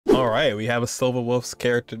All right, we have a Silver Wolf's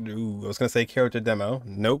character. Ooh, I was gonna say character demo.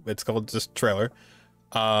 Nope, it's called just trailer.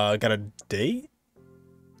 Got a date?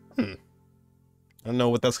 I don't know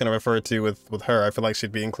what that's gonna refer to with her. I feel like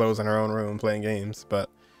she'd be enclosed in her own room playing games, but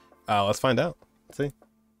let's find out. Let's see.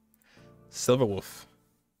 Silver Wolf.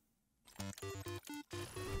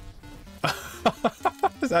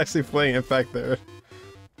 It's actually playing Impact there.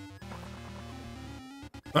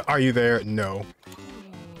 Are you there? No.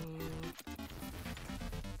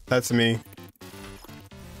 That's me.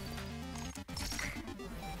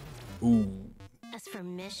 Ooh. As for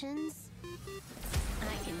missions,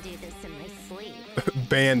 I can do this in my sleep.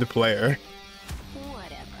 Band player.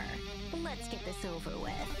 Whatever. Let's get this over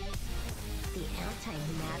with. The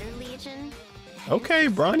Antimatter Legion? Okay,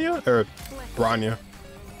 Bronya? Or Bronya.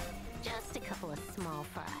 Just a couple of small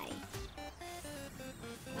fry.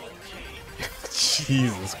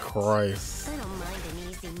 Jesus Christ. I don't mind an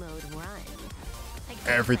easy mode run.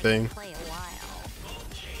 Everything. Play a while.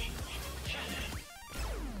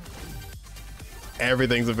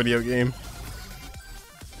 Everything's a video game.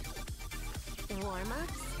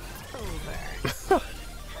 Warm-ups over.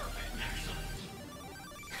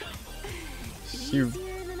 Shoot.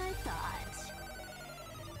 Easier than I thought.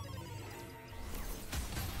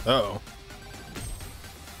 Uh-oh.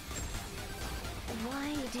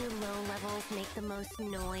 Why do low levels make the most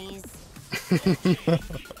noise?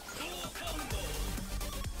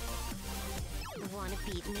 Wanna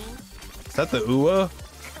beat me? Is that the Uwa?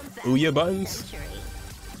 Ouya buttons?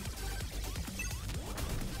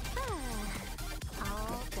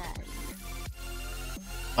 All done.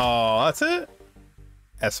 Oh, that's it?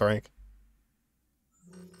 S rank.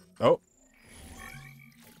 Oh.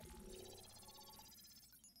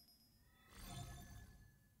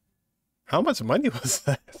 How much money was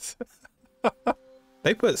that?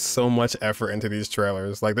 They put so much effort into these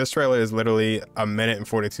trailers. Like, this trailer is literally 1 minute and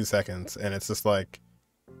 42 seconds, and it's just like,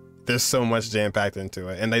 there's so much jam-packed into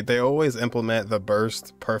it. And they always implement the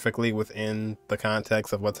burst perfectly within the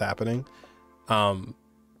context of what's happening.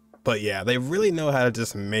 But yeah, they really know how to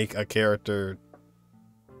just make a character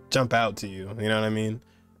jump out to you. You know what I mean?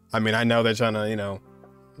 I mean, I know they're trying to, you know,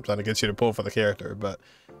 trying to get you to pull for the character, but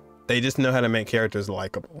they just know how to make characters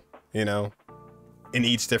likable, you know, in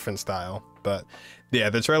each different style. But yeah,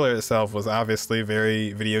 the trailer itself was obviously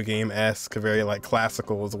very video game-esque, very like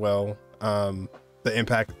classical as well. The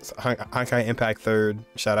Impact, Honkai Impact 3rd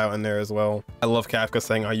shout out in there as well. I love Kafka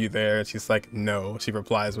saying, "Are you there?" And she's like, "No." She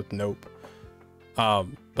replies with "Nope."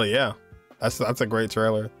 But yeah, that's a great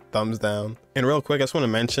trailer. Thumbs down. And real quick, I just want to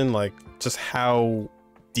mention like just how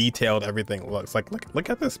detailed everything looks. Like look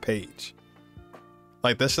at this page.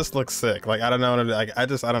 Like this just looks sick. Like I don't know, like I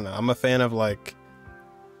don't know. I'm a fan of like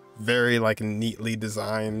very like neatly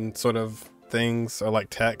designed sort of things or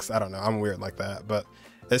like text. I don't know. I'm weird like that, but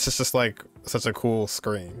it's just like such a cool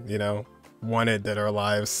screen, you know. Wanted, dead or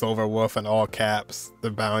alive, Silver Wolf in all caps.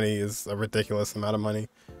 The bounty is a ridiculous amount of money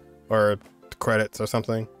or credits or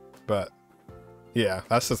something, but yeah,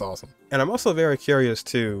 that's just awesome. And I'm also very curious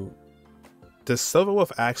too, does Silver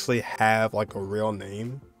Wolf actually have like a real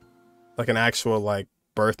name, like an actual like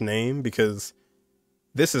birth name? Because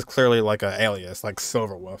this is clearly like an alias, like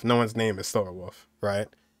Silver Wolf. No one's name is Silver Wolf, right?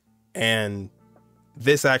 And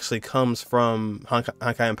this actually comes from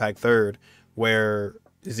Honkai Impact 3rd, where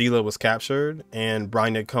Zila was captured and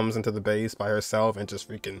Bronya comes into the base by herself and just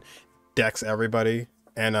freaking decks everybody.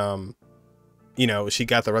 And you know, she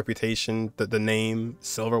got the reputation, the name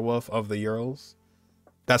Silver Wolf of the Urals.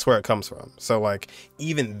 That's where it comes from. So like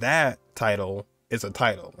even that title is a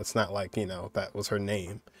title. It's not like, you know, that was her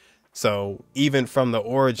name. So even from the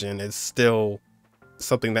origin, it's still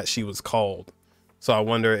something that she was called. So I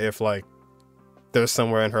wonder if like there's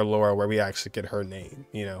somewhere in her lore where we actually get her name,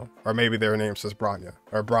 you know, or maybe their name's just Bronya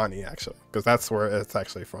or Bronny actually, because that's where it's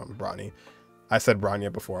actually from. Bronny. I said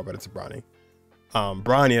Bronya before, but it's Bronny.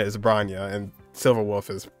 Bronya is Bronya and Silver Wolf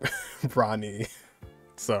is Bronny.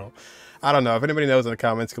 So I don't know. If anybody knows in the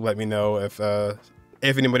comments, could let me know if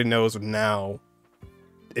anybody knows now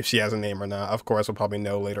if she has a name or not. Of course, we'll probably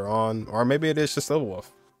know later on, or maybe it is just Silver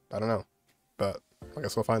Wolf. I don't know, but I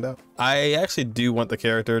guess we'll find out. I actually do want the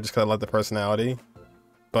character just because I love the personality,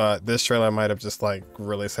 but this trailer might have just like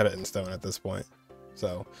really set it in stone at this point.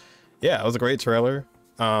 So yeah, it was a great trailer.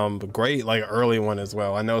 Great like early one as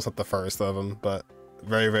well. I know it's not the first of them, but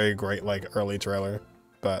very, very great like early trailer.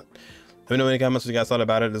 But let me know in the comments what you guys thought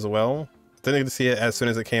about it as well. Didn't get to see it as soon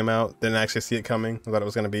as it came out. Didn't actually see it coming. I thought it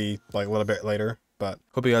was going to be like a little bit later, but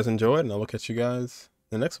hope you guys enjoyed, and I'll look at you guys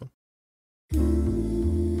in the next one.